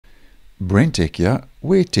BrenTech here,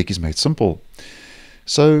 where tech is made simple.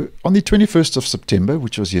 So on the 21st of September,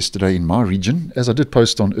 which was yesterday in my region, as I did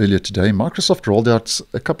post on earlier today, Microsoft rolled out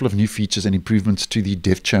a couple of new features and improvements to the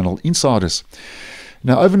Dev Channel Insiders.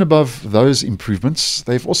 Now, over and above those improvements,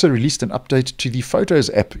 they've also released an update to the Photos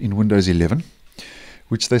app in Windows 11,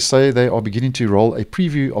 which they say they are beginning to roll a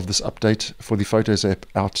preview of this update for the Photos app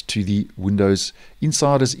out to the Windows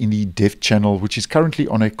Insiders in the Dev Channel, which is currently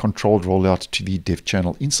on a controlled rollout to the Dev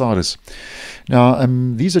Channel Insiders. Now,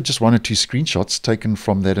 these are just one or two screenshots taken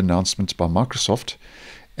from that announcement by Microsoft.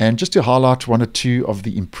 And just to highlight one or two of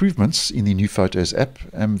the improvements in the new Photos app,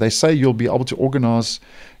 they say you'll be able to organize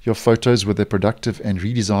your photos with a productive and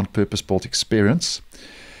redesigned purpose-built experience.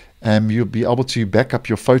 You'll be able to back up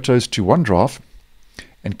your photos to OneDrive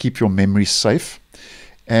and keep your memories safe.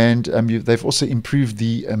 And they've also improved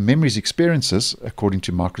the memories experiences, according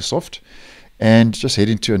to Microsoft. And just head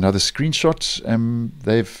into another screenshot.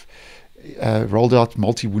 They've rolled out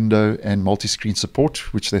multi-window and multi-screen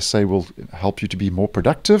support, which they say will help you to be more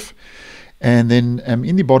productive. And then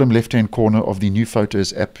in the bottom left-hand corner of the new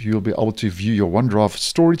Photos app, you'll be able to view your OneDrive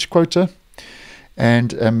storage quota.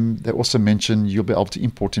 And they also mention you'll be able to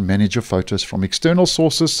import and manage your photos from external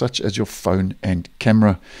sources such as your phone and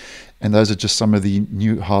camera. And those are just some of the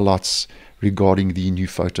new highlights regarding the new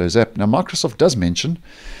Photos app. Now, Microsoft does mention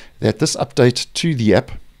that this update to the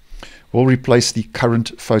app will replace the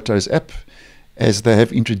current Photos app, as they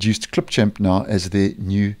have introduced Clipchamp now as their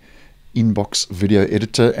new inbox video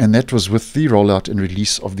editor. And that was with the rollout and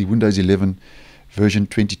release of the Windows 11 version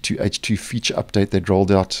 22H2 feature update that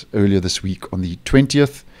rolled out earlier this week on the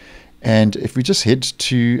 20th. And if we just head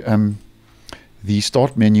to the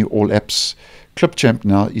start menu, all apps, Clipchamp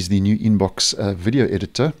now is the new inbox video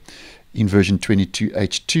editor in version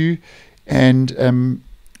 22H2. And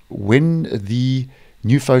when the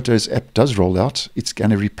new Photos app does roll out, it's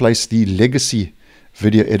going to replace the legacy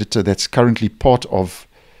video editor that's currently part of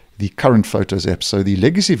the current Photos app. So the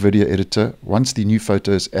legacy video editor, once the new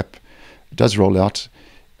Photos app does roll out,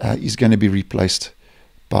 is going to be replaced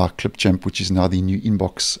by Clipchamp, which is now the new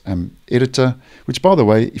inbox editor. Which, by the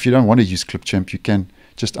way, if you don't want to use Clipchamp, you can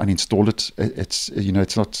just uninstall it.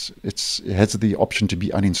 It has the option to be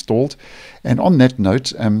uninstalled. And on that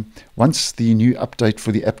note, once the new update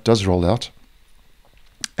for the app does roll out,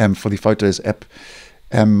 for the Photos app,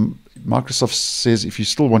 Microsoft says if you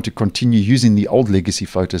still want to continue using the old legacy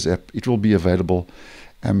Photos app, it will be available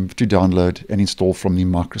to download and install from the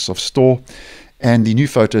Microsoft Store. And the new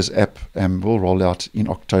Photos app will roll out in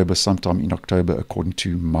October, sometime in October, according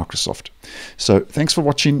to Microsoft. So thanks for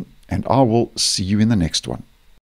watching, and I will see you in the next one.